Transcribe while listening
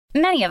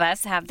Many of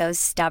us have those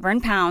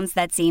stubborn pounds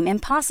that seem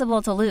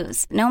impossible to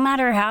lose, no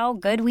matter how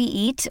good we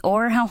eat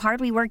or how hard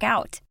we work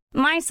out.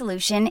 My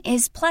solution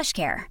is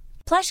PlushCare.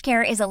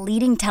 PlushCare is a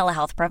leading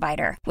telehealth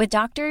provider with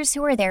doctors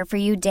who are there for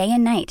you day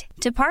and night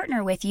to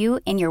partner with you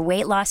in your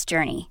weight loss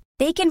journey.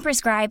 They can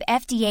prescribe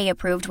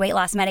FDA-approved weight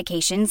loss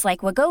medications like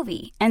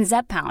Wegovy and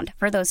Zepbound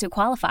for those who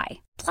qualify.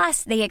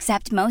 Plus, they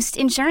accept most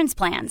insurance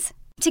plans.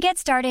 To get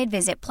started,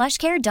 visit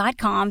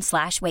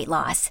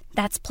plushcare.com/weightloss.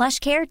 That's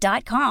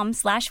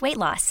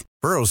plushcare.com/weightloss.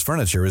 Burrow's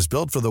furniture is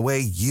built for the way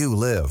you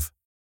live.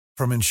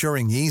 From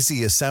ensuring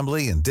easy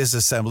assembly and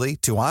disassembly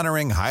to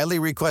honoring highly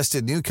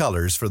requested new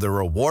colors for their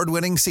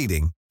award-winning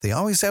seating, they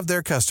always have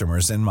their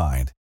customers in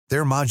mind.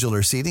 Their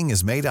modular seating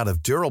is made out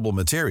of durable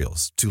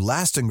materials to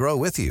last and grow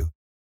with you.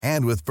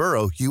 And with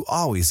Burrow, you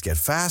always get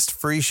fast,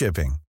 free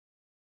shipping.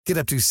 Get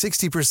up to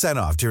 60%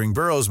 off during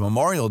Burrow's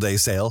Memorial Day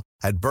sale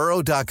at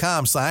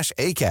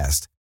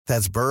burrow.com/ACAST.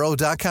 That's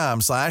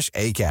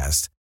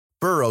burrow.com/ACAST.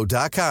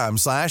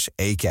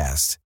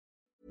 burrow.com/ACAST.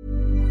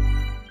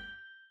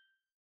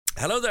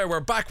 Hello there, we're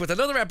back with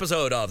another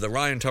episode of The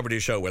Ryan Tubridy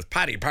Show with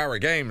Paddy Power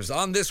Games.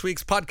 On this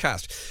week's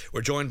podcast,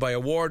 we're joined by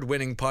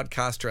award-winning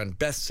podcaster and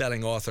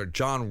best-selling author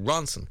Jon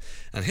Ronson.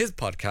 And his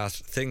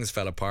podcast, Things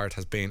Fell Apart,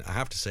 has been, I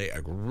have to say,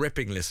 a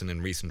gripping listen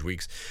in recent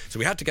weeks. So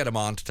we had to get him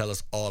on to tell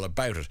us all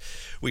about it.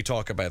 We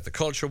talk about the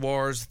culture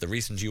wars, the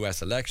recent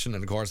US election,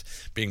 and of course,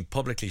 being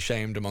publicly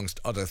shamed amongst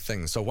other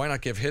things. So why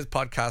not give his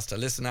podcast a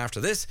listen after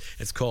this?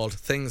 It's called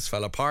Things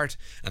Fell Apart,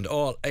 and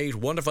all 8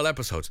 wonderful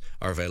episodes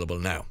are available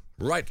now.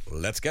 Right,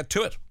 let's get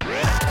to it.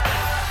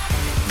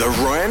 The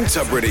Ryan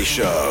Tubridy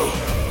Show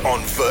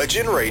on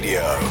Virgin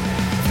Radio.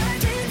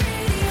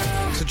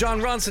 So Jon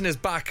Ronson is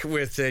back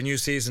with a new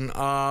season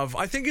of,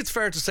 I think it's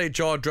fair to say,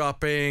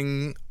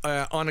 jaw-dropping,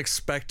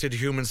 unexpected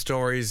human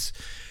stories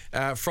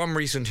from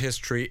recent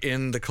history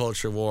in the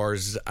culture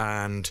wars,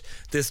 and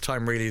this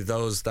time really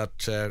those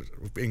that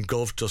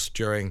engulfed us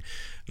during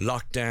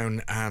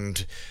lockdown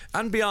and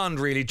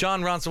beyond, really.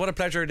 Jon Ronson, what a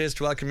pleasure it is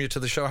to welcome you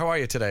to the show. How are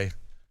you today?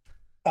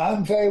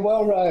 I'm very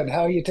well, Ryan.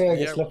 How are you doing?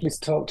 It's lovely to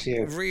talk to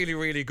you. Really,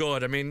 really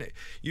good. I mean,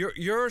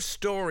 your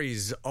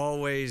stories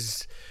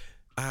always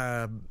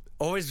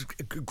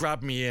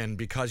grab me in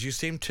because you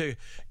seem to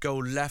go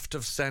left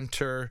of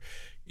centre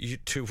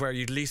to where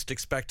you'd least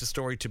expect a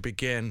story to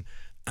begin,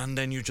 and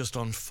then you just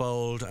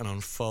unfold and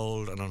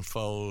unfold and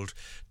unfold.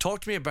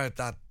 Talk to me about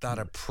that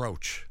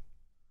approach.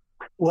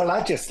 Well,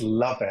 I just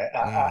love it.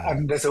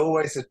 And there's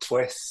always a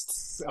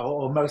twist,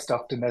 or most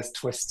often there's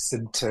twists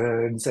and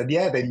turns. And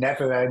yeah, they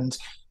never end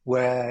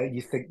where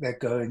you think they're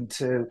going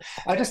to.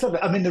 I just love it.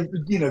 I mean,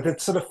 the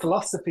sort of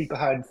philosophy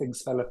behind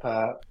Things Fell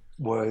Apart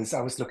was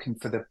I was looking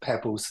for the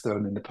pebbles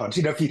thrown in the pond.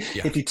 You know,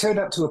 if you turn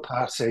up to a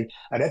party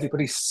and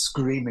everybody's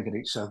screaming at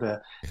each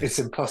other, it's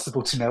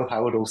impossible to know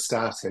how it all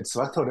started.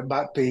 So I thought it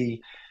might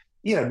be,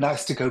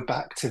 nice to go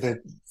back to the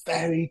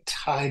very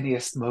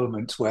tiniest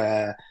moment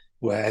where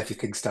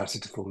everything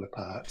started to fall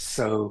apart.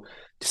 So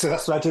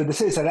that's what I do in the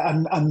series,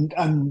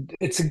 and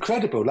it's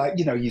incredible. Like,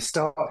 you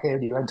start here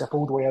and you end up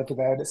all the way over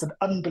there, and it's an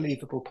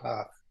unbelievable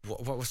path.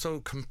 What was so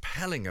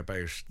compelling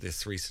about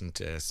this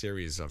recent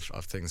series of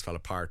Things Fell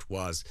Apart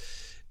was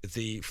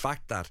the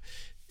fact that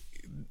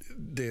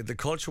the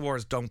culture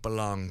wars don't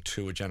belong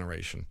to a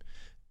generation.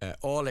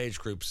 All age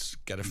groups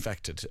get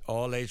affected.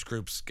 All age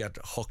groups get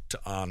hooked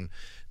on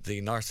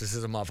the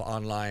narcissism of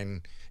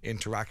online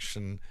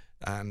interaction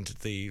and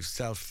the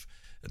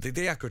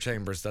echo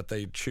chambers that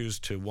they choose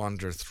to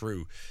wander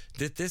through.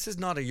 This is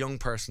not a young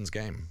person's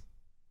game.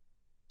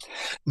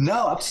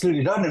 No,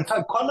 absolutely not. In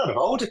fact, quite a lot of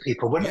older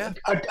people. I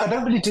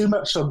don't really do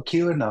much on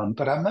QAnon,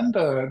 but I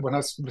remember when I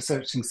was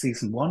researching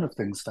season 1 of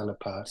Things Fell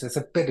Apart, there's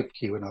a bit of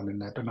QAnon in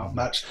there, but not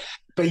much.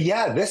 But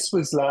yeah, this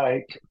is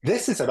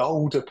an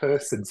older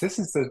person's. This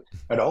is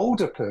an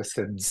older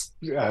person's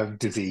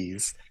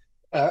disease.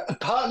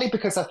 Partly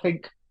because I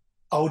think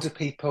older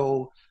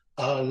people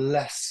are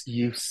less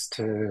used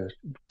to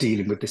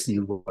dealing with this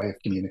new way of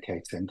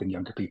communicating than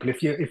younger people.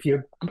 If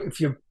you're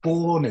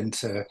born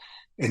into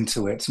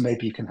it,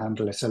 maybe you can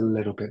handle it a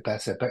little bit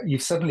better. But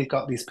you've suddenly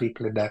got these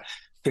people in their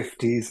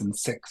 50s and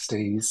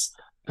 60s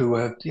who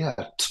are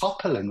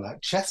toppling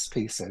like chess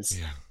pieces.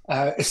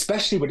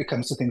 Especially when it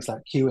comes to things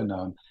like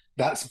QAnon.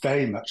 That's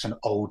very much an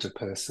older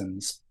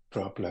person's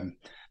problem.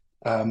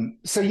 I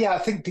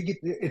think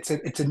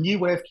it's a new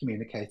way of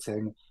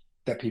communicating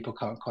that people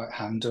can't quite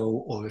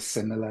handle or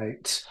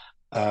assimilate.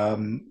 I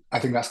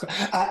think that's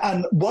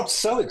and what's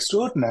so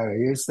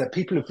extraordinary is that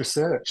people have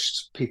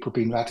researched people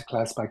being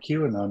radicalized by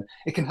QAnon.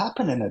 It can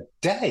happen in a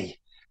day.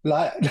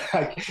 Like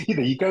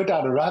you go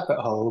down a rabbit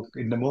hole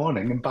in the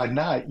morning, and by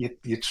night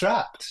you're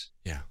trapped.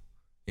 Yeah,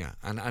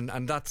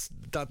 and that's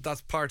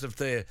part of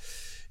the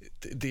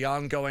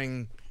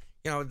ongoing,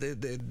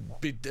 the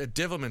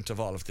bedevilment of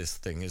all of this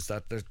thing is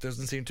that there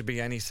doesn't seem to be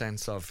any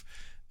sense of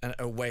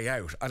a way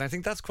out. And I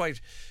think that's quite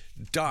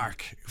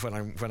dark when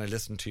I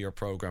listen to your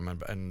program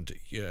and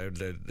you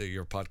know,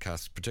 your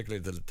podcast,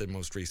 particularly the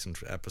most recent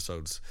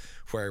episodes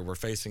where we're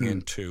facing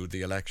into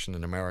the election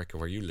in America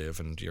where you live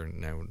and you're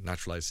now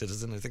naturalized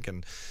citizen, I think,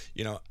 and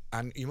you know,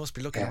 and you must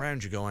be looking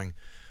around you going,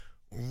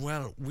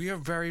 well, we are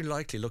very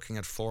likely looking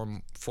at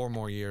four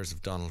more years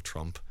of Donald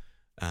Trump,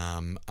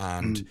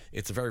 and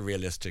it's a very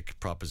realistic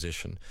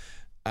proposition,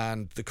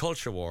 and the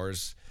culture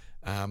wars,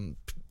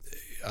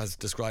 as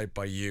described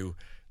by you,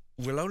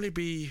 they'll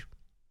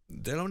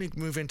only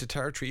move into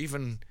territory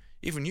even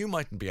you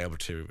mightn't be able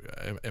to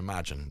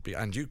imagine.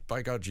 And you,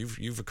 by God,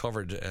 you've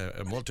covered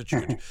a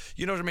multitude.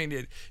 You know what I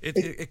mean?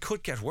 It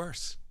could get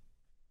worse.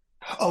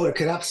 Oh, it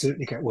could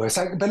absolutely get worse.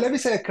 But let me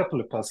say a couple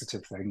of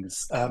positive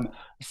things.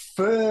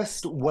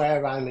 First,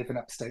 where I live in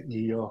upstate New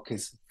York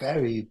is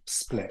very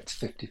split,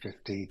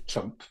 50-50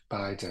 Trump,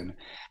 Biden.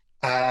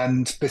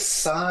 And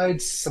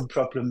besides some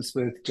problems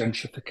with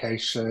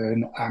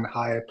gentrification and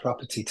higher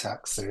property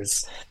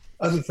taxes,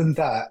 other than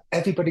that,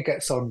 everybody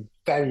gets on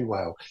very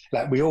well.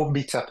 Like we all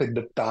meet up in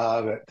the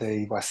bar at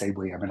well, I say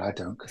we, I mean, I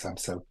don't because I'm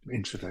so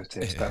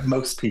introverted, but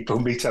most people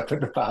meet up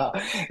at the bar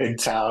in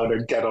town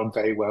and get on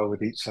very well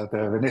with each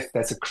other. And if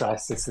there's a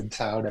crisis in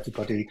town,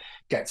 everybody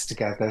gets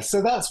together.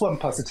 So that's one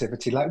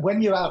positivity. Like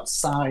when you're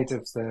outside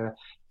of the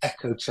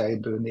echo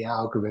chamber and the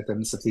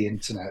algorithms of the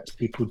internet,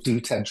 people do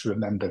tend to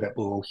remember that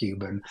we're all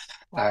human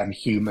and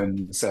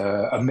humans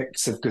are a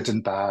mix of good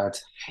and bad.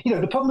 You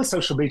know, the problem with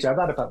social media, I've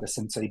had about this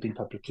since You've Been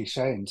Publicly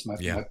Shamed,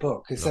 my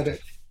book, is that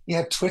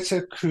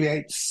Twitter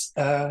creates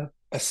a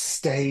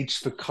stage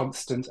for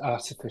constant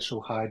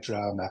artificial high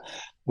drama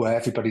where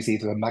everybody's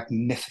either a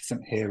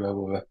magnificent hero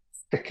or a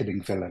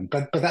thickening villain.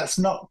 But that's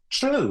not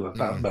true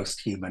about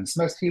most humans.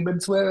 Most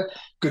humans, where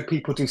good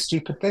people do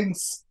stupid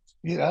things,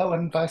 you know,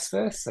 and vice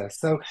versa.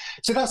 So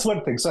that's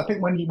one thing. So I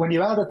think when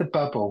you're out of the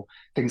bubble,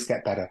 things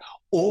get better.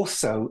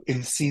 Also,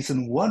 in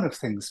season 1 of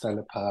Things Fell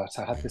Apart,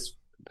 I had this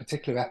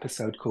particular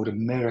episode called A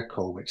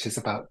Miracle, which is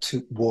about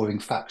 2 warring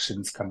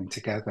factions coming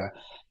together.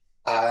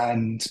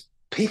 And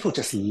people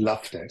just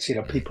loved it. You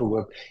know, people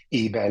were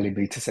emailing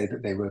me to say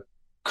that they were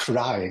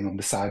crying on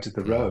the side of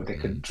the road. They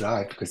couldn't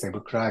drive because they were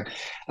crying.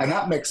 And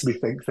that makes me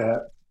think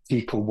that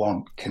people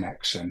want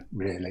connection,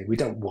 really. We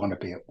don't want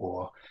to be at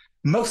war.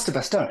 Most of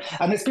us don't.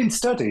 And it's been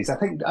studies. I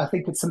think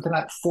it's something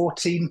like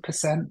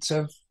 14%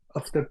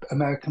 of the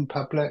American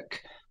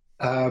public.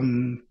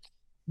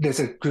 There's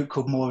a group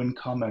called More in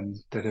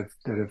Common that have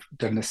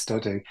done this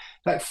study.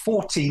 Like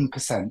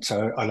 14%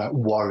 are like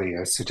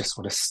warriors who just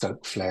want to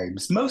stoke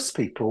flames. Most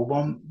people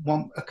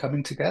want a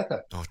coming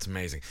together. Oh, it's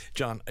amazing,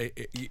 John.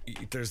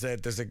 There's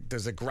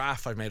a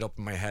graph I made up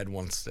in my head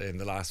once in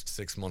the last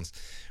 6 months.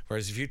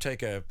 Whereas if you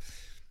take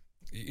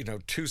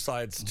 2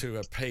 sides to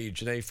a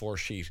page, an A4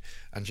 sheet,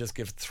 and just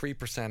give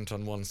 3%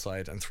 on one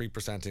side and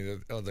 3% on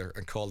the other,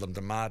 and call them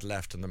the mad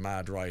left and the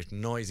mad right,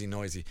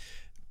 noisy,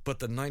 but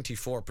the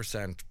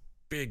 94%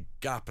 big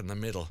gap in the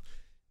middle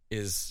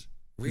is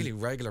really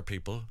regular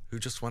people who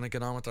just want to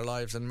get on with their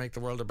lives and make the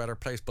world a better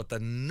place. But the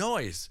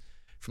noise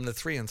from the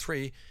 3 and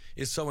 3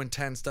 is so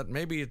intense that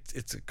maybe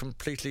it's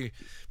completely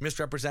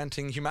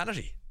misrepresenting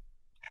humanity.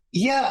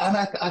 Yeah, and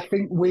I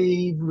think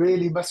we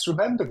really must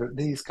remember that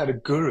these kind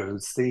of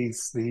gurus,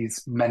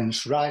 these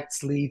men's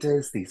rights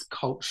leaders, these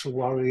culture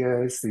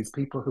warriors, these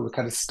people who are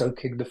kind of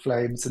stoking the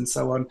flames and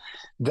so on,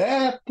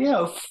 they're,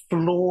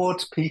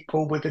 flawed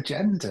people with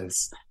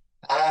agendas.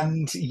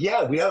 And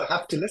we don't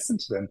have to listen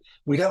to them.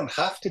 We don't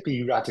have to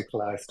be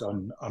radicalized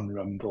on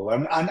Rumble.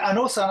 And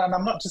also, and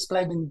I'm not just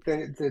blaming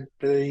the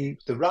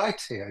right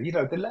here.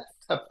 The left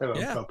have their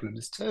own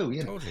problems too.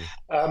 Totally.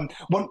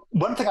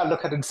 One thing I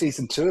look at in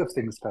season 2 of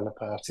Things Fell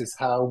Apart is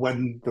how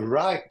when the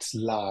right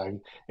lie,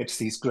 it's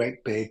these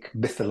great big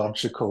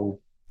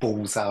mythological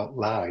balls out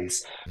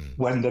lies.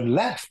 When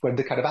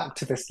the kind of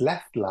activist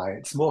left lie,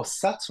 it's more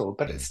subtle,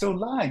 but it's still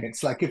lying.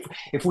 It's like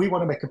if we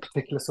want to make a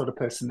particular sort of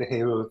person the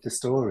hero of the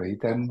story,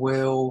 then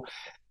we'll,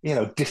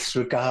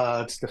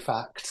 disregard the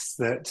facts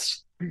that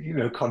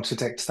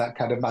contradicts that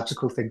kind of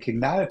magical thinking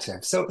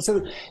narrative. So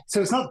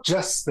it's not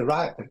just the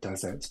right that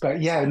does it, but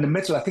in the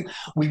middle, I think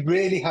we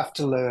really have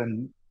to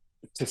learn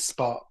to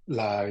spot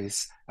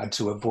lies and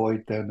to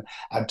avoid them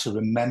and to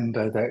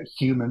remember that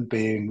human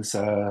beings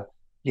are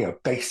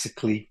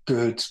basically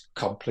good,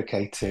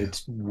 complicated,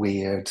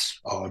 weird,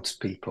 odd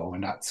people,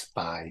 and that's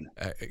fine.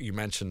 You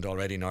mentioned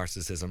already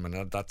narcissism,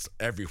 and that's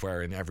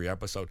everywhere in every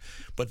episode.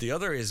 But the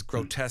other is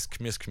grotesque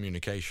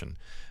miscommunication,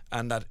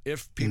 and that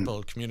if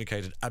people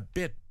communicated a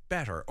bit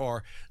better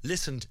or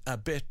listened a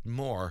bit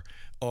more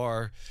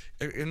or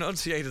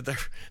enunciated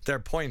their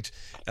point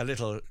a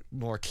little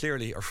more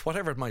clearly or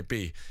whatever it might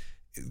be,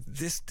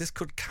 this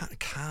could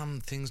calm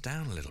things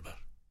down a little bit.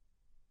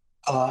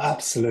 Oh,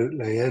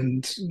 absolutely.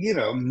 And,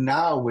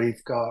 now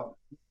we've got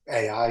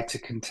AI to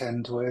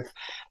contend with.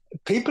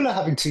 People are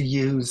having to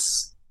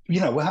use,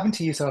 we're having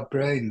to use our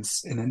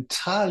brains in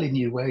entirely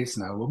new ways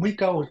now. When we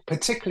go,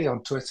 particularly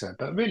on Twitter,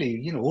 but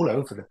really, all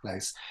over the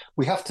place,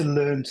 we have to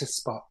learn to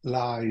spot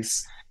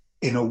lies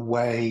in a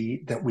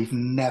way that we've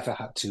never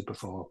had to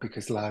before,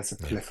 because lies are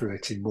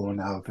proliferating more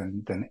now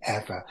than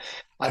ever.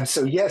 And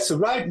so, so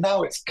right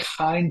now it's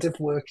kind of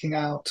working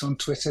out on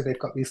Twitter. They've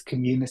got these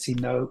community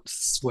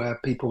notes where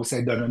people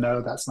say,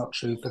 no, that's not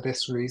true for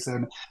this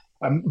reason.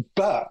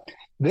 But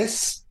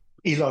this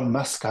Elon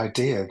Musk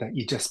idea that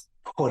you just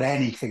put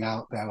anything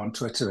out there on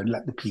Twitter and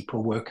let the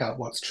people work out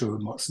what's true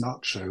and what's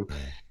not true,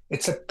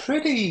 it's a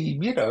pretty,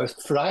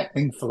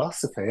 frightening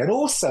philosophy. And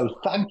also,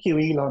 thank you,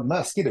 Elon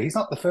Musk. He's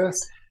not the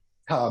first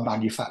car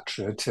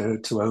manufacturer to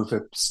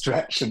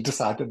overstretch and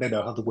decide that they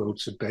know how the world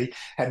should be.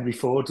 Henry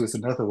Ford was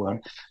another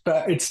one.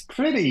 But it's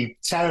pretty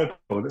terrible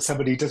that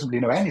somebody who doesn't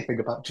really know anything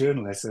about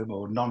journalism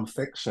or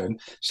non-fiction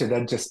should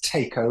then just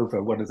take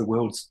over one of the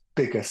world's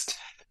biggest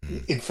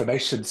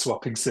information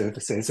swapping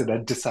services and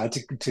then decide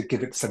to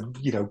give it some,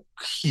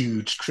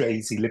 huge,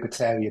 crazy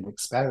libertarian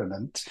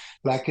experiment.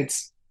 Like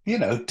it's,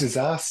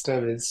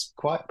 disaster is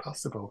quite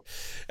possible.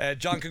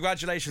 John,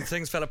 congratulations.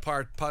 Things Fell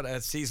Apart,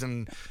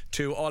 season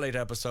 2, all 8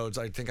 episodes.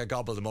 I think I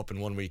gobbled them up in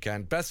one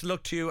weekend. Best of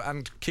luck to you,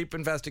 and keep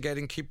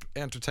investigating, keep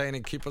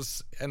entertaining, keep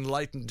us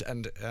enlightened,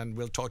 and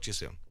we'll talk to you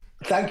soon.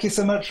 Thank you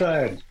so much,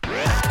 Ryan.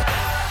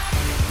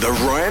 The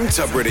Ryan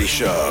Tubridy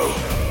Show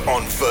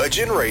on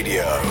Virgin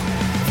Radio.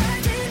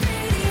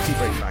 Tea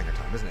break banger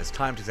time, isn't it? It's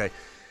time to say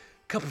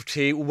cup of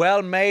tea,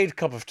 well-made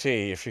cup of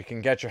tea, if you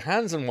can get your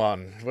hands on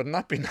one. Wouldn't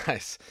that be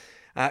nice?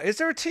 Is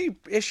there a tea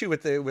issue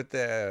with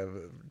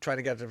the trying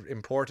to get it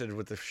imported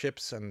with the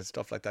ships and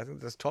stuff like that? I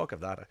think there's talk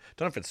of that. I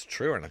don't know if it's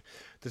true or not.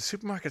 The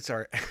supermarkets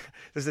are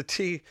there's a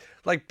tea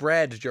like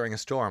bread during a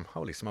storm.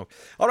 Holy smoke!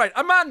 All right,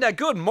 Amanda.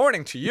 Good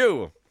morning to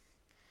you.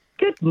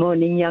 Good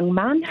morning, young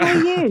man. How are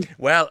you?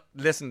 Well,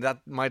 listen, that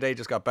my day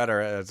just got better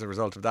as a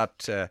result of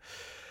that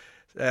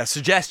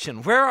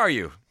suggestion. Where are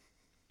you?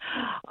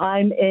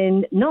 I'm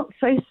in not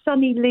so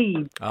sunny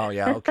Leeds. Oh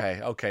yeah,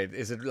 okay.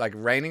 Is it like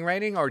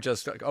raining, or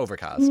just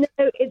overcast? No,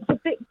 it's a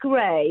bit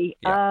grey.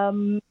 Yeah.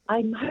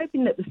 I'm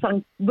hoping that the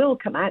sun will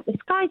come out. The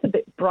sky's a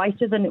bit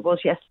brighter than it was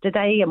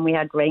yesterday, and we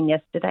had rain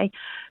yesterday.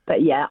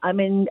 But yeah, I'm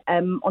in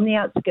on the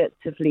outskirts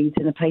of Leeds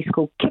in a place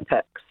called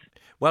Kippox.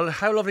 Well,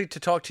 how lovely to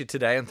talk to you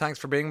today, and thanks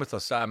for being with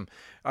us.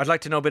 I'd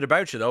like to know a bit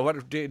about you, though.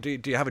 What do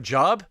you have a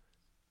job?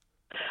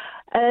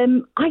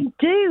 I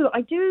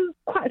do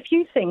quite a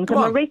few things. I'm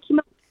a Reiki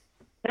master.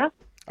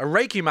 A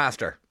Reiki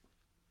master?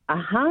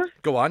 Uh-huh.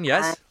 Go on,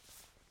 yes.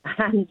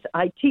 And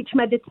I teach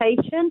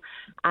meditation,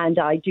 and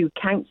I do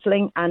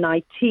counselling, and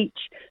I teach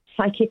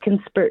psychic and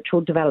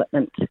spiritual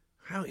development.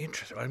 How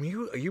interesting. I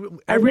mean,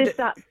 you every day...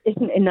 that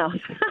isn't enough.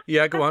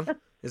 Yeah, go on.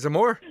 Is there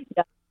more?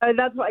 Yeah. Oh,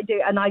 that's what I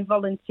do. And I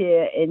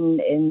volunteer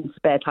in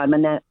spare time,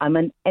 and I'm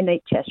an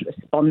NHS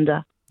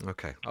responder.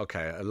 Okay.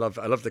 I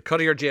love the cut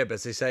of your jib,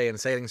 as they say in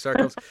sailing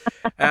circles.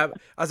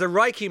 As a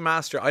Reiki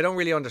master, I don't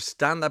really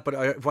understand that,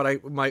 but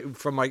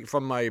from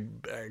my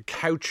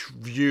couch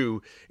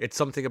view, it's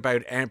something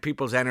about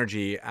people's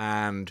energy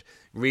and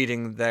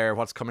reading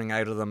what's coming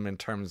out of them in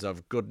terms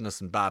of goodness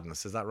and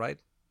badness. Is that right?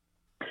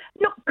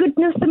 Not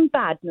goodness and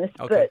badness,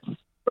 okay. But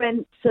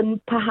strengths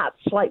and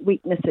perhaps slight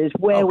weaknesses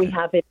where we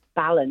have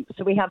imbalance.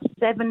 So we have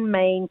 7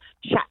 main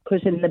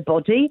chakras in the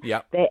body.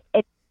 Yeah. They're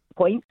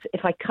points.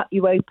 If I cut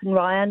you open,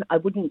 Ryan, I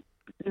wouldn't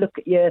look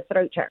at your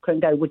throat chakra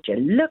and go, would you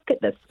look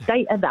at the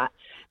state of that?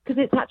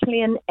 Because it's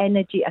actually an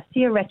energy, a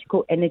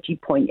theoretical energy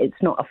point.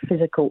 It's not a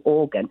physical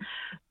organ.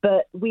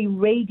 But we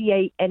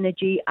radiate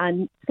energy,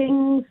 and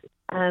things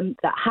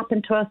that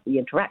happen to us, the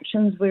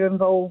interactions we're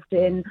involved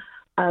in,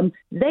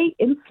 they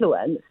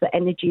influence the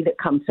energy that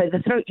comes. So the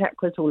throat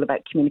chakra is all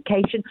about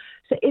communication.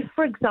 So if,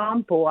 for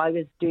example, I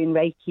was doing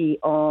Reiki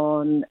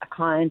on a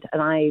client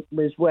and I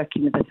was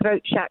working with the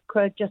throat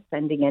chakra, just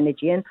sending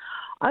energy in,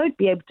 I would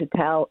be able to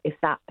tell if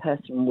that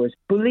person was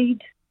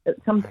bullied at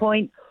some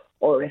point,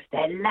 or if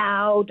they're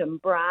loud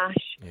and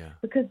brash,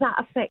 because that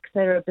affects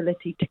their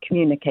ability to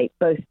communicate,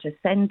 both to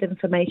send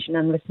information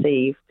and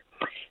receive.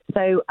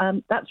 So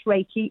that's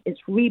Reiki.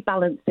 It's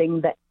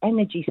rebalancing the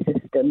energy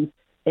systems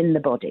in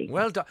the body.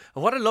 Well done.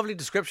 What a lovely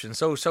description.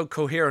 So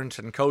coherent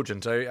and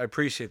cogent. I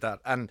appreciate that.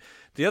 And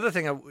the other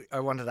thing I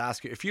wanted to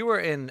ask you, if you were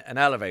in an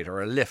elevator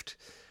or a lift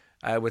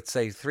with,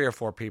 say, 3 or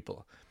 4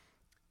 people,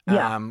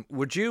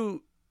 would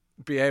you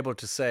be able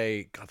to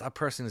say, God, that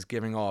person is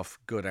giving off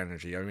good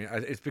energy? I mean,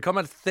 it's become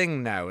a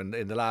thing now in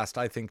the last,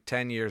 I think,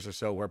 10 years or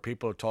so, where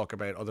people talk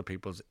about other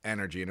people's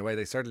energy in a way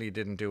they certainly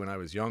didn't do when I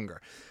was younger.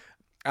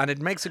 And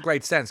it makes a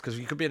great sense, because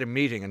you could be at a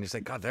meeting and you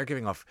say, God, they're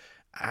giving off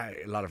a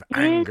lot of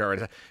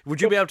anger.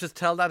 Would you be able to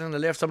tell that in the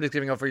lift? Somebody's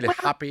giving off really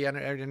happy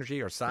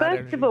energy or sad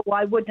energy? First of all,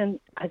 I wouldn't.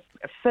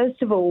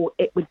 First of all,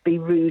 it would be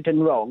rude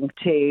and wrong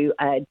to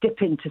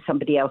dip into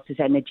somebody else's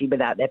energy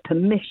without their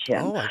permission.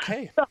 Oh,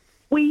 okay. But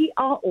we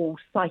are all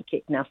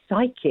psychic. Now,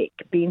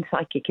 being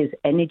psychic is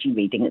energy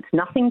reading. It's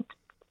nothing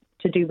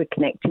to do with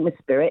connecting with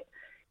spirit.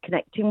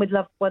 connecting with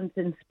loved ones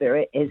in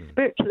spirit is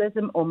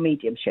spiritualism or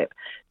mediumship.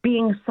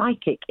 Being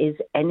psychic is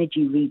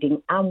energy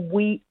reading, and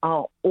we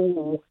are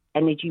all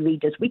energy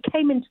readers. We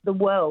came into the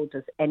world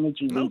as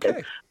energy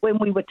readers when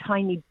we were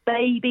tiny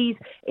babies.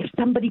 If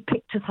somebody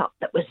picked us up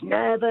that was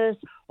nervous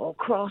or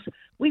cross,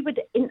 we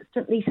would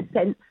instantly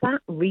sense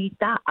that, read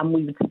that, and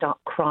we would start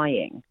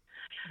crying.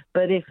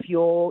 But if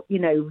you're,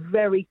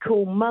 very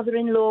cool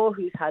mother-in-law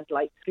who's had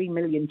like 3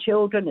 million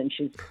children and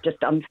she's just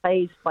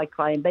unfazed by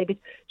crying babies,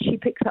 she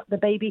picks up the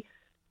baby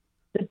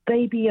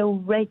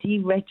already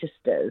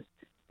registers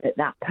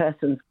that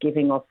person's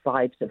giving off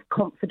vibes of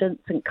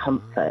confidence and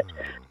comfort.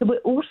 So we're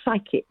all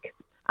psychic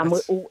and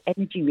we're all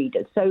energy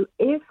readers. So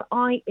if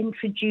I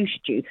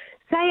introduced you,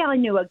 say I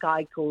knew a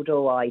guy called,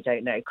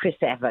 Chris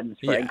Evans,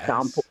 for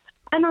example,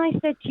 and I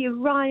said to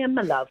you, Ryan,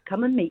 my love,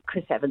 come and meet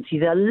Chris Evans.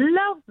 He's a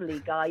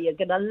lovely guy. You're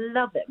going to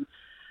love him.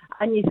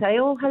 And you say,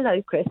 oh,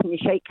 hello, Chris, and you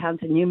shake hands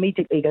and you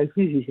immediately go,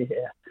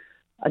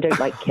 I don't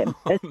like him.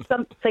 There's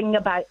something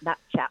about that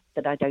chap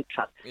that I don't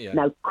trust. Yeah.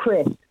 Now,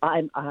 Chris,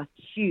 I'm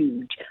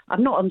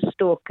not on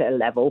stalker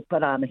level,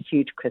 but I'm a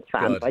huge Chris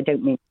fan. So I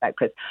don't mean that,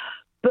 Chris.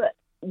 But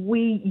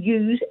we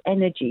use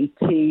energy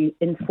to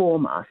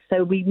inform us.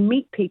 So we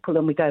meet people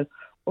and we go,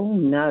 oh,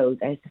 no,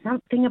 there's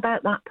something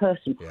about that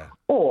person. Yeah.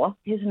 Or,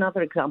 here's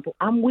another example,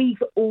 and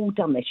we've all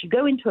done this. You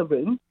go into a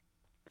room,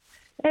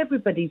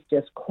 everybody's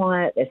just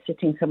quiet, they're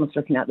sitting, someone's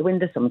looking out the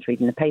window, someone's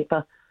reading the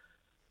paper,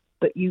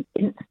 but you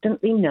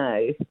instantly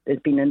know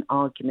there's been an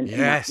argument in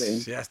that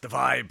room. Yes, the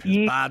vibe,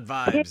 bad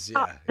vibes. Pick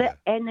up the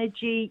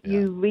energy,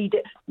 you read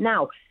it.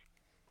 Now,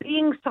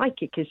 being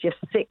psychic is your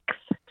sixth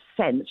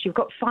sense. You've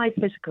got 5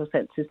 physical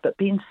senses, but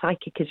being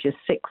psychic is your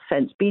sixth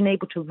sense. Being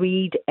able to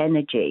read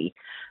energy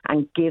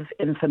and give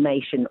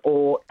information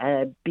or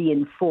be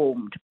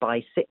informed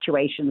by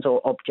situations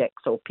or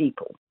objects or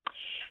people.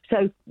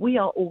 So we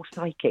are all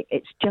psychic.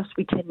 It's just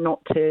we tend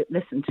not to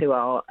listen to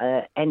our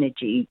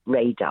energy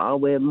radar.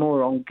 We're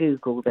more on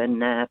Google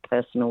than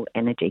personal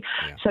energy.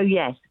 Yeah. So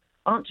yes,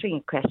 answering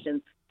a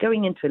question,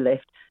 going into a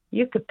lift,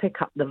 you could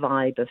pick up the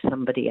vibe of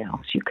somebody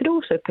else. You could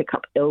also pick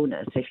up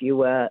illness if you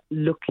were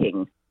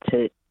looking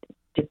to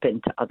dip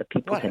into other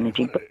people's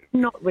energy, but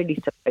not really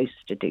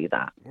supposed to do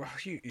that. Well,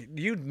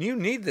 you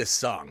need this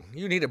song.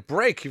 You need a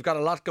break. You've got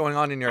a lot going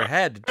on in your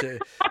head.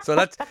 So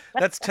let's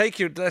take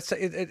you.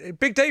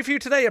 Big day for you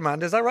today,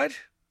 Amanda. Is that right?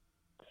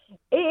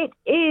 It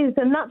is,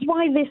 and that's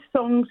why this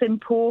song's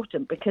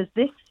important, because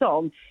this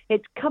song,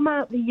 it's come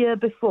out the year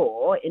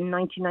before in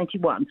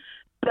 1991,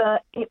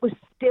 but it was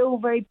still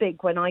very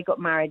big when I got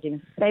married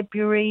in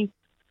February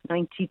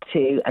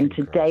 92, and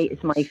today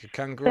is my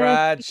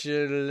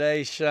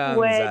congratulations.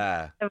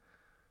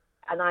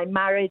 And I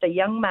married a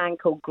young man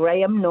called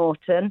Graham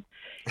Norton.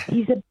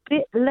 He's a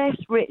bit less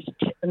rich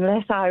and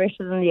less Irish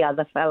than the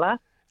other fella.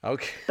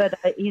 Okay. But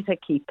he's a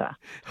keeper.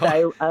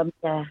 So,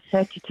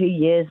 32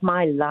 years,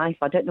 my life.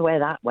 I don't know where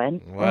that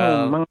went.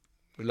 Well,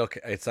 look,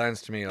 it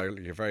sounds to me like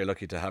you're very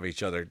lucky to have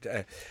each other.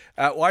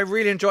 I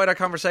really enjoyed our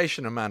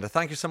conversation, Amanda.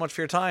 Thank you so much for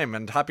your time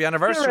and happy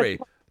anniversary.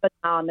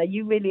 Banana,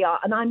 you really are.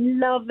 And I'm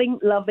loving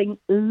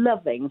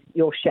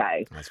your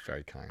show. That's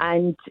very kind.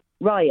 And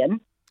Ryan.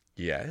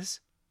 Yes?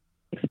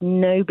 If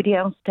nobody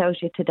else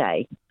tells you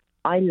today,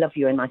 I love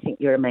you and I think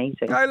you're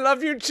amazing. I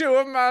love you too,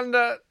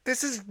 Amanda.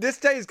 This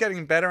day is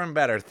getting better and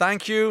better.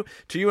 Thank you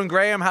to you and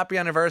Graham. Happy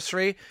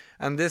anniversary.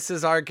 And this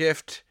is our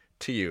gift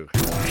to you.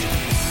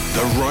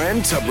 The Ryan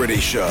Tubridy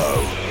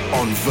Show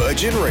on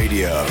Virgin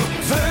Radio.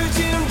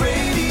 Virgin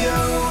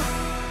Radio.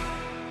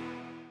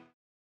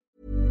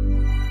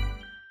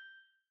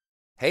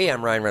 Hey,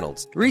 I'm Ryan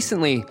Reynolds.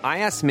 Recently, I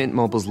asked Mint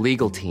Mobile's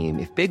legal team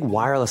if big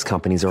wireless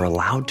companies are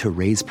allowed to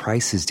raise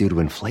prices due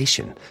to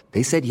inflation.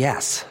 They said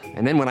yes.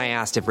 And then when I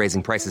asked if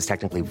raising prices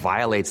technically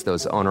violates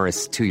those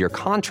onerous 2-year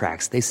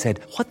contracts, they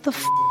said, what the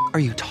f*** are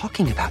you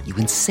talking about, you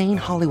insane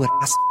Hollywood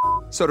ass f-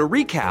 So to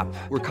recap,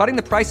 we're cutting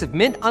the price of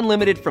Mint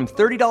Unlimited from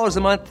 $30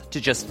 a month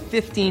to just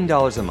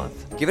 $15 a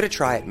month. Give it a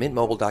try at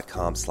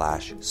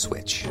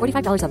mintmobile.com/switch.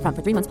 $45 up front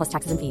for 3 months plus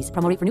taxes and fees.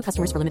 Promo rate for new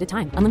customers for limited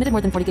time. Unlimited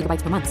more than 40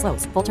 gigabytes per month.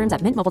 Slows full terms at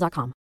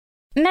mintmobile.com.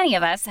 Many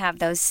of us have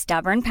those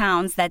stubborn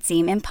pounds that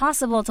seem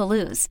impossible to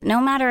lose,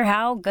 no matter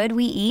how good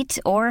we eat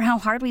or how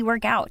hard we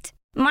work out.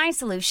 My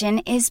solution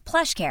is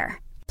PlushCare.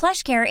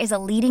 PlushCare is a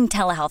leading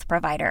telehealth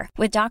provider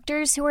with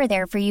doctors who are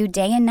there for you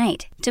day and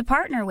night to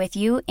partner with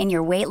you in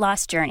your weight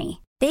loss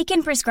journey. They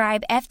can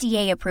prescribe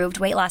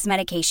FDA-approved weight loss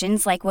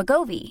medications like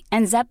Wegovy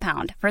and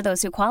Zepbound for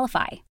those who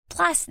qualify.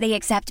 Plus, they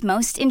accept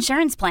most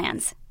insurance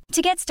plans.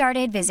 To get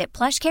started, visit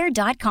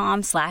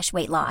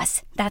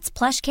plushcare.com/weightloss. That's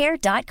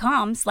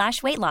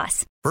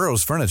plushcare.com/weightloss.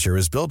 Burrow's furniture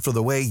is built for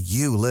the way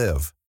you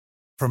live.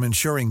 From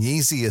ensuring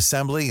easy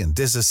assembly and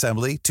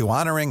disassembly to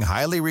honoring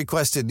highly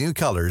requested new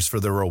colors for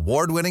their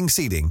award-winning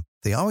seating,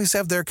 they always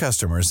have their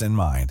customers in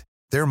mind.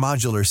 Their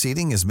modular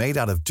seating is made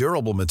out of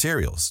durable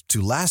materials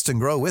to last and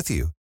grow with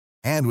you.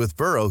 And with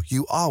Burrow,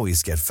 you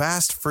always get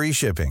fast, free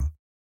shipping.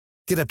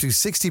 Get up to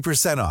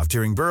 60% off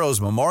during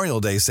Burrow's Memorial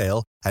Day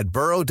sale at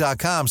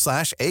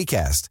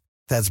burrow.com/ACAST.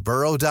 That's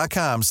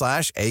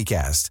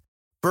burrow.com/ACAST.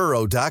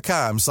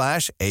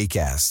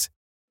 burrow.com/ACAST.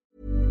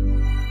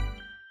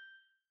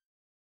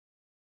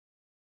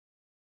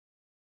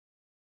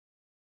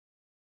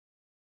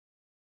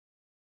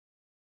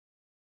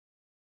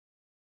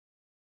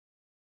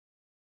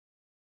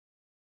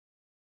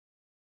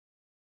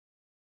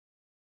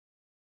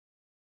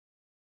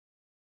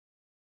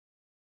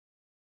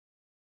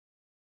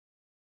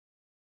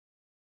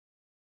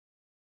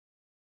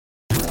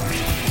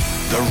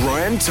 The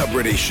Ryan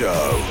Tubridy Show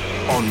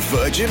on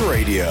Virgin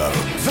Radio.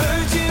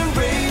 Virgin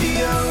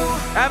Radio.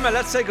 Emma,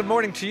 let's say good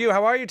morning to you.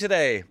 How are you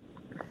today?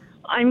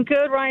 I'm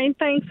good, Ryan.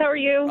 Thanks. How are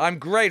you? I'm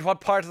great. What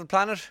part of the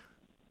planet?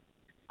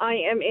 I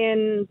am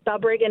in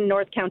Balbriggan,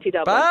 North County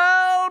Dublin.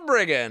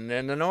 Balbriggan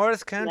in the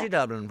North County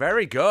Dublin.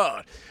 Very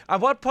good.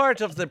 And what part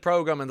of the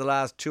programme in the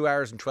last 2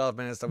 hours and 12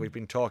 minutes that we've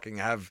been talking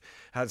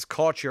has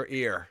caught your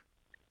ear?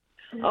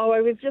 Oh,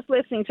 I was just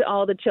listening to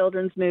all the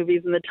children's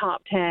movies in the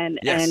top 10,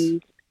 Yes.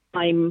 and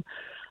I'm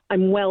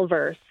well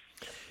versed.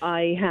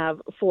 I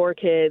have 4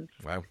 kids,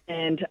 Wow.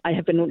 and I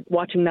have been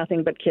watching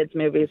nothing but kids'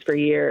 movies for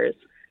years.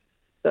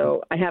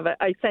 So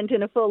I sent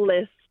in a full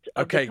list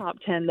of Okay. the top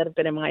 10 that have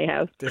been in my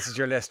house. This is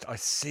your list. I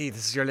see.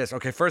 This is your list.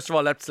 Okay, first of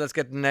all, let's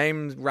get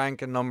name,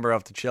 rank, and number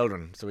of the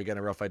children so we get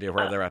a rough idea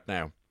where they're at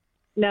now.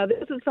 Now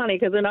this is funny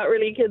because they're not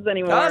really kids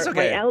anymore. Oh, that's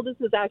okay. My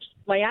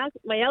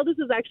eldest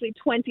is actually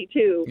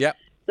 22. Yep.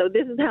 So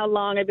this is how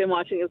long I've been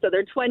watching it. So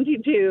they're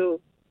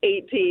 22,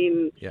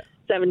 18, Yeah.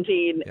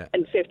 17, Yeah.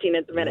 and 15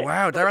 at the minute.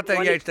 Wow, they're at the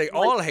One age is- they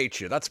all hate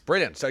you. That's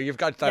brilliant. So you've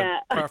got that Yeah.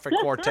 perfect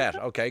quartet.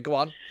 Okay, go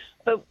on.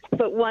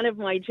 But one of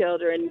my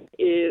children,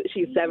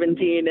 she's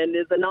 17 and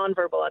is a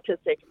nonverbal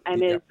autistic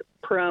and Yeah. is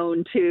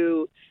prone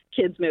to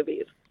kids'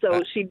 movies.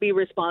 So she'd be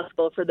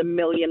responsible for the 1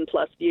 million+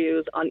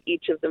 views on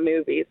each of the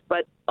movies.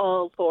 But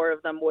all 4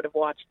 of them would have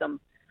watched them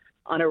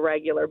on a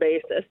regular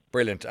basis.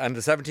 Brilliant. And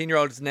the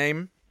 17-year-old's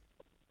name?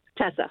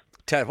 Tessa.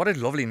 Ted. What a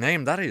lovely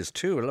name that is,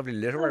 too. A lovely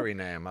literary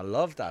name. I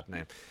love that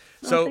name.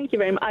 Oh, So, thank you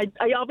very much.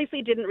 I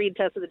obviously didn't read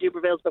Tessa the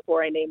Dubervilles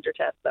before I named her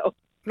Tess, though.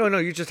 no,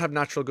 you just have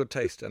natural good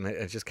taste, and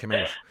it just came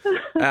out.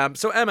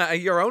 So, Emma,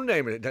 your own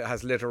name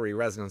has literary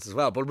resonance as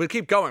well, but we'll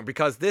keep going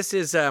because this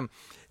is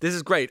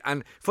great.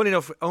 And funny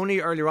enough, only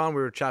earlier on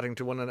we were chatting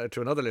to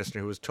another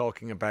listener who was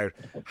talking about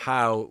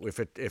how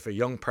if a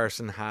young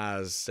person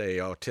has, say,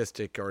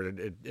 autistic or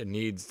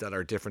needs that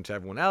are different to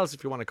everyone else,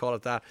 if you want to call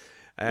it that,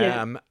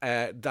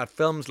 that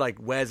films like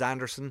Wes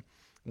Anderson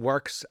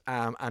works,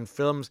 and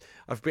films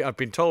I've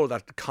been told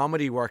that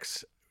comedy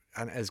works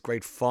and is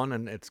great fun,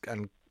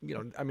 and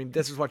I mean,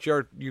 this is what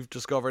you've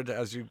discovered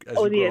as you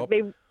grow up.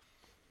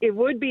 It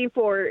would be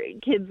for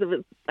kids of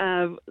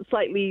a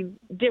slightly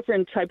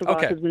different type of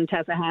autism than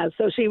Tessa has,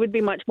 so she would be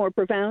much more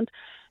profound.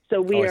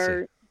 So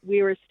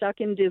we were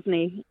stuck in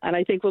Disney, and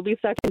I think we'll be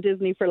stuck in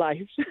Disney for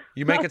life.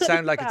 You make it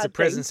sound like it's a Bad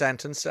prison thing.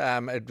 sentence.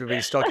 It would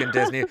be stuck in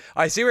Disney.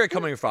 I see where you're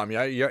coming from.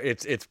 Yeah,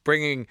 it's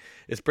bringing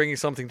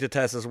something to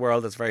Tessa's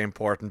world that's very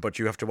important, but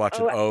you have to watch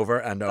it over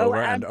and over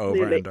and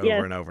over and over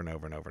yes. and over and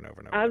over and over and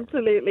over.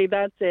 Absolutely,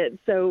 that's it.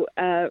 So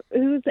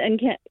who's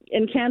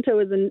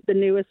Encanto is the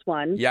newest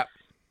one. Yeah.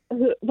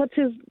 What's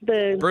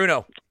the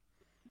Bruno.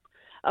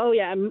 Oh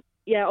yeah.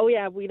 Oh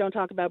yeah, we don't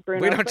talk about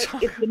Bruno. We don't but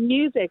talk. It's the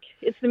music.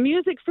 It's the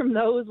music from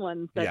those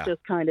ones that Yeah.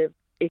 just kind of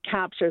it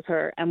captures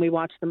her, and we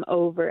watch them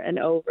over and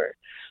over.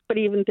 But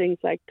even things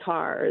like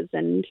Cars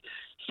and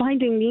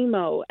Finding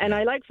Nemo, and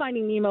I like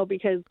Finding Nemo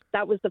because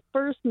that was the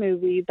first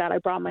movie that I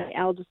brought my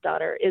eldest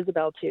daughter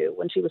Isabel to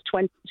when she was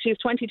 20. She's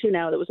 22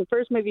 now. That was the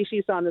first movie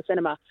she saw in the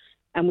cinema,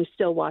 and we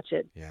still watch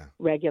it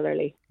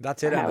regularly.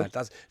 That's it, Emma.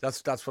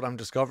 That's what I'm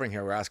discovering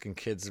here. We're asking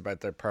kids about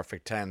their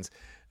perfect tens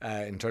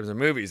in terms of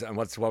movies, and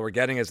what we're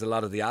getting is a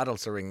lot of the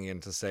adults are ringing in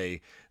to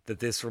say that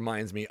this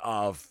reminds me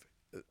of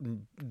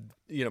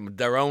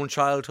their own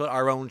childhood,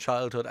 our own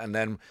childhood, and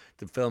then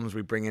the films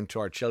we bring into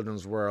our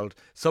children's world,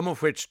 some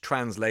of which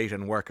translate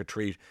and work a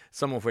treat,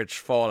 some of which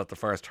fall at the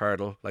first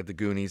hurdle, like the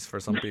Goonies for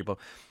some people.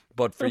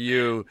 But for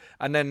you,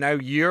 and then now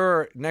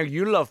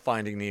you love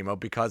Finding Nemo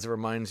because it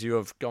reminds you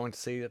of going to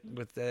see it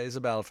with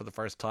Isabel for the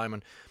first time.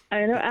 And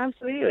I know,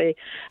 absolutely,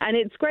 and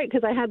it's great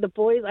because I had the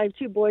boys. I have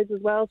 2 boys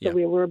as well, so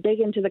we were big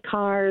into the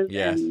Cars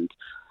and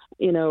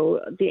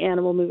the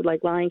animal movie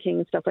like Lion King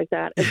and stuff like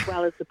that, as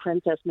well as the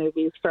princess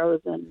movies,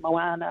 Frozen,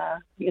 Moana.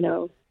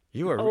 You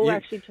were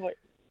actually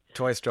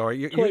Toy Story.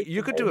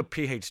 You could do a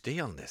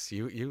PhD on this.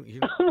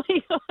 You. Oh my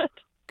God.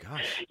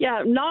 Gosh.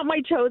 Yeah, not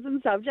my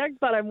chosen subject,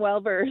 but I'm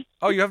well versed.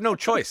 Oh, you have no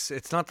choice.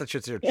 It's not that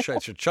you're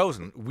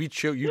chosen.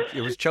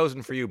 It was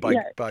chosen for you by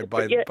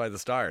the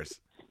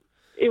stars.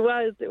 It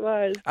was.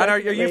 And are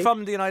you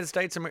from the United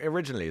States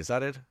originally? Is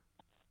that it?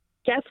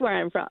 Guess where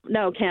I'm from?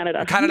 No,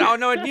 Canada. Canada. Oh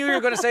no, I knew you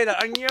were going to say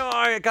that. I knew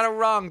I got it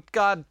wrong.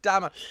 God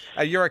damn it!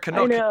 You're a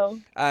Canuck. I know.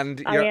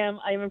 And I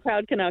am a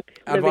proud Canuck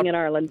living in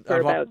Ireland for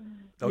about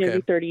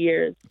nearly 30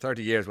 years.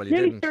 30 years. Well, you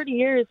nearly didn't. 30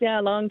 years. Yeah,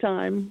 a long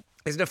time.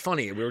 Isn't it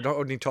funny? We were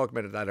only talking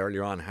about that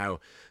earlier on, how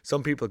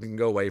some people can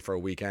go away for a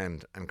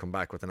weekend and come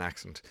back with an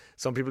accent.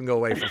 Some people can go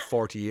away for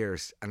 40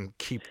 years and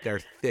keep their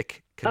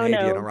thick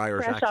Canadian or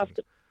Irish accent.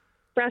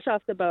 Fresh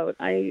off the boat.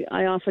 I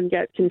often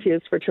get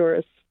confused for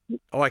tourists.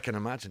 Oh, I can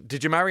imagine.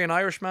 Did you marry an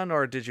Irishman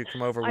or did you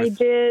come over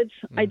with...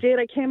 I did.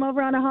 I came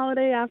over on a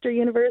holiday after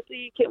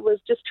university. Was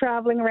just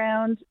traveling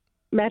around,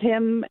 met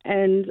him,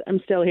 and I'm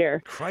still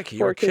here. Crikey,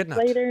 you were 4 kids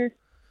kidnapped. later.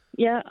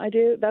 Yeah, I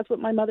do. That's what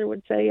my mother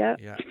would say, yeah.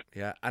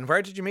 Yeah. And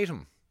where did you meet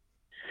him?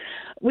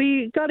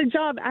 We got a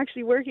job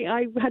actually working.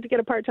 I had to get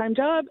a part-time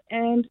job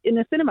and in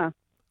a cinema.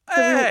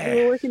 So Hey!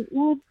 we were working...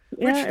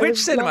 Which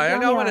cinema?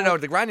 I want to know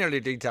the granular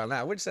detail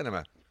now. Which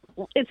cinema?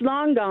 It's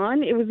long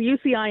gone. It was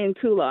UCI in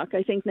Coolock.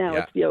 I think now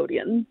it's the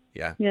Odeon.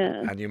 Yeah.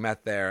 Yeah. And you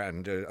met there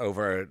and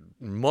over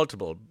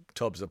multiple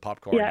tubs of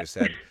popcorn you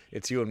said,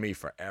 it's you and me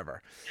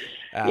forever.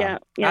 Yeah.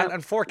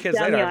 And 4 kids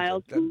down later. The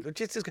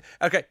aisle.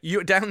 Okay,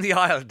 you down the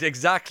aisle,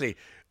 exactly.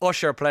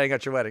 Usher playing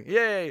at your wedding.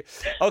 Yay.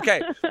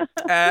 Okay.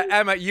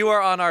 Emma, you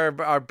are on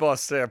our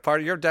bus.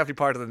 You're definitely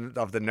part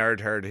of the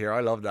nerd herd here.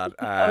 I love that.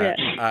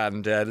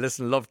 And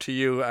listen, love to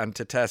you and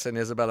to Tess and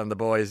Isabel and the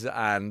boys.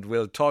 And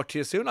we'll talk to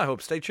you soon, I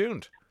hope. Stay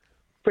tuned.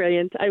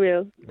 Brilliant. I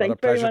will. Thanks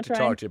very much, What a pleasure to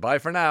talk to you. Bye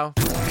for now.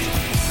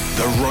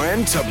 The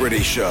Ryan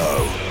Tubridy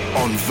Show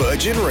on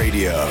Virgin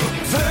Radio.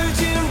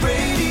 Virgin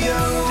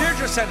Radio.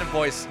 Deirdre sent a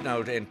voice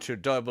note into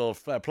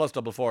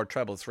 +44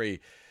 333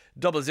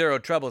 00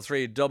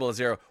 333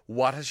 00.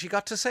 What has she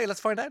got to say?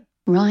 Let's find out.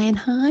 Ryan,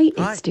 hi.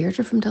 It's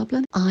Deirdre from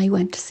Dublin. I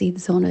went to see The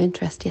Zone of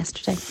Interest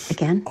yesterday,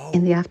 again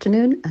in the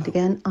afternoon and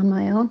again on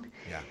my own.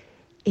 Yeah.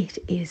 It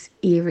is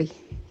eerie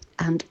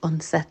and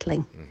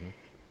unsettling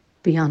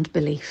beyond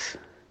belief.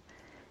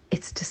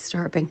 It's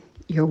disturbing.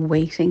 You're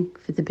waiting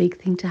for the big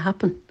thing to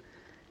happen,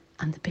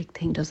 and the big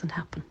thing doesn't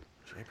happen.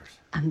 Jeepers.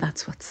 And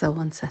that's what's so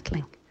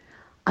unsettling.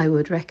 I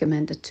would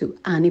recommend it to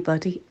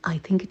anybody. I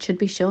think it should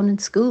be shown in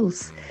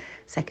schools.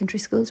 Secondary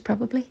schools,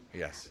 probably.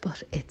 Yes.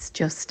 But it's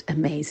just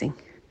amazing.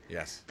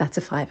 Yes. That's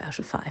a 5 out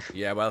of 5.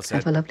 Yeah, well said.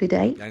 Have a lovely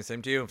day. Yeah,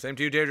 same to you. Same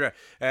to you, Deirdre.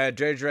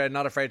 Deirdre,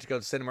 not afraid to go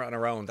to cinema on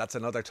her own. That's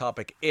another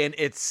topic in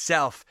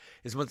itself.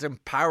 It's the most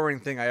empowering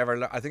thing I ever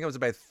learned. I think I was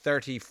about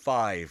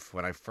 35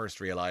 when I first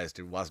realised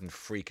it wasn't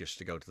freakish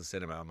to go to the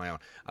cinema on my own.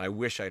 And I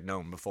wish I'd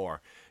known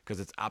before,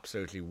 because it's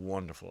absolutely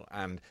wonderful.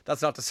 And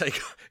that's not to say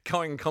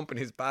going in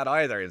company is bad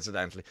either,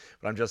 incidentally.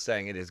 But I'm just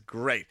saying it is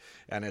great.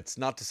 And it's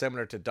not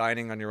dissimilar to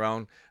dining on your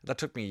own. That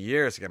took me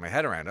years to get my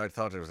head around. I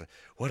thought it was,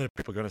 what are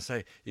people going to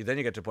say? Then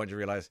you get to a point you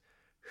realise,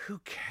 who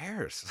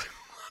cares?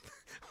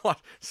 What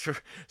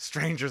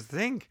strangers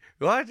think?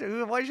 What?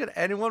 Why should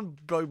anyone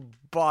be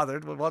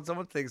bothered with what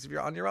someone thinks if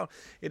you're on your own?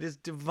 It is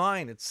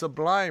divine. It's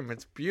sublime.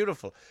 It's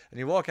beautiful. And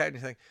you walk out and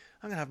you think,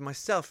 I'm going to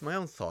have my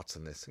own thoughts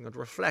on this. I'm going to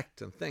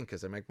reflect and think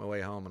as I make my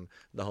way home and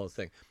the whole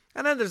thing.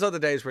 And then there's other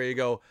days where you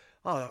go,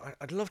 oh,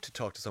 I'd love to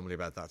talk to somebody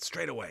about that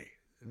straight away.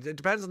 It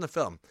depends on the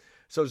film.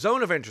 So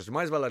Zone of Interest, we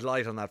might as well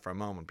light on that for a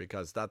moment,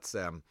 because that's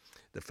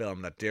the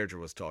film that Deirdre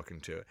was talking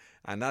to.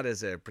 And that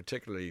is a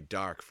particularly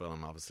dark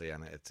film, obviously,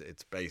 and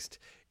it's based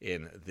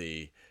in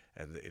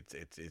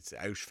it's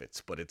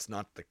Auschwitz, but it's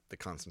not the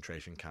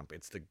concentration camp.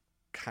 It's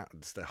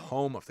the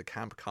home of the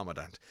camp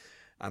commandant.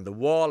 And the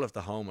wall of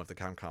the home of the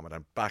camp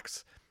commandant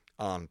backs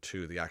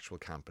onto the actual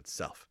camp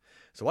itself.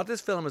 So what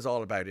this film is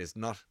all about is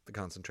not the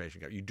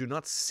concentration camp. You do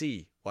not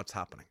see what's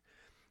happening.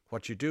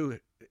 What you do,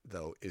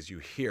 though, is you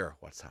hear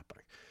what's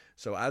happening.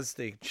 So as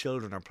the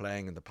children are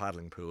playing in the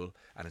paddling pool,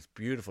 and it's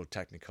beautiful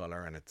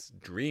Technicolor and it's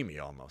dreamy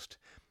almost,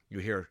 you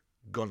hear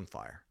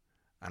gunfire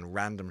and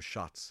random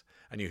shots,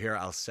 and you hear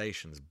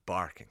Alsatians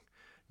barking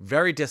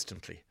very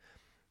distantly.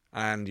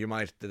 And you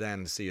might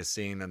then see a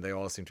scene and they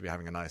all seem to be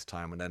having a nice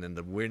time, and then in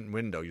the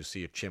window you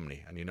see a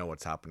chimney and you know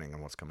what's happening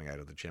and what's coming out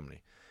of the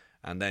chimney.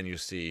 And then you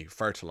see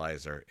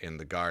fertilizer in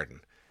the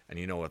garden and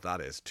you know what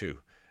that is too.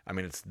 I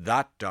mean, it's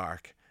that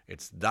dark,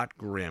 it's that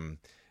grim,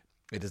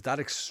 it is that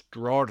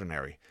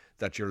extraordinary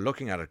that you're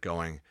looking at it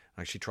going,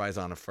 like, she tries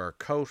on a fur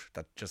coat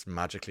that just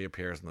magically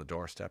appears on the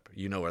doorstep.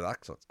 You know where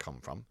that's come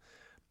from.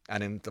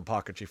 And in the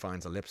pocket she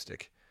finds a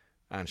lipstick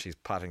and she's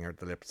patting her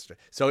the lipstick.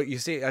 So you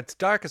see, it's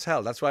dark as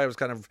hell. That's why I was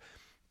kind of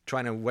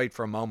trying to wait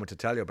for a moment to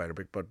tell you about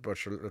it. But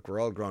look, we're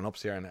all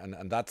grown-ups here,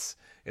 and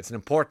it's an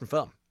important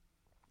film.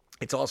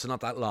 It's also not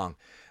that long.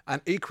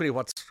 And equally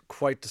what's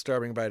quite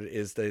disturbing about it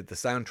is the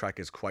soundtrack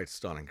is quite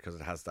stunning, because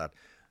it has that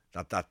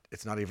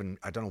it's not even,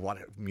 I don't know what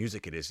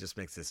music it is, it just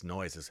makes this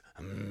noise, this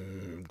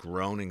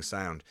groaning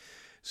sound.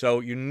 So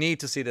you need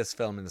to see this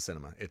film in the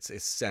cinema. It's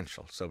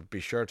essential. So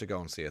be sure to go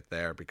and see it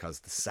there,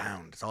 because the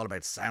sound, it's all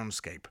about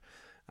soundscape,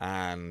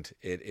 and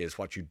it is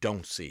what you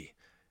don't see.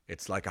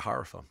 It's like a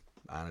horror film,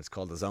 and it's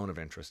called The Zone of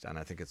Interest, and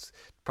I think it's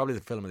probably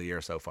the film of the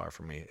year so far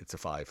for me. It's a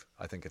 5.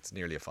 I think it's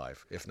nearly a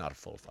 5, if not a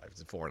full 5.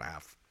 It's a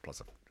 4.5 plus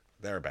a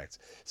thereabouts.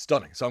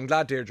 Stunning. So I'm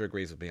glad Deirdre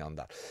agrees with me on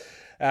that.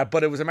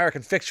 But it was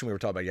American Fiction we were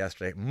talking about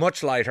yesterday.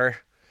 Much lighter,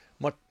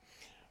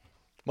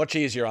 much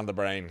easier on the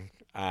brain,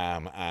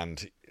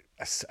 and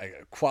a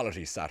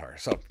quality satire.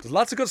 So there's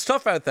lots of good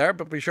stuff out there,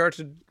 but be sure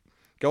to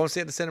go and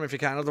see it in the cinema if you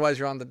can. Otherwise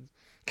you're on the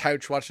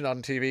couch watching it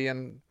on TV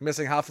and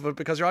missing half of it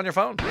because you're on your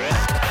phone.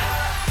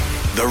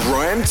 The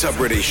Ryan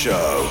Tubridy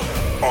Show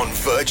on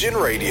Virgin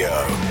Radio.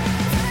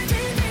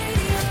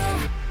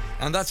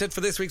 And that's it for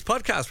this week's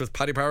podcast with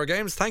Paddy Power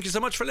Games. Thank you so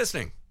much for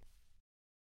listening.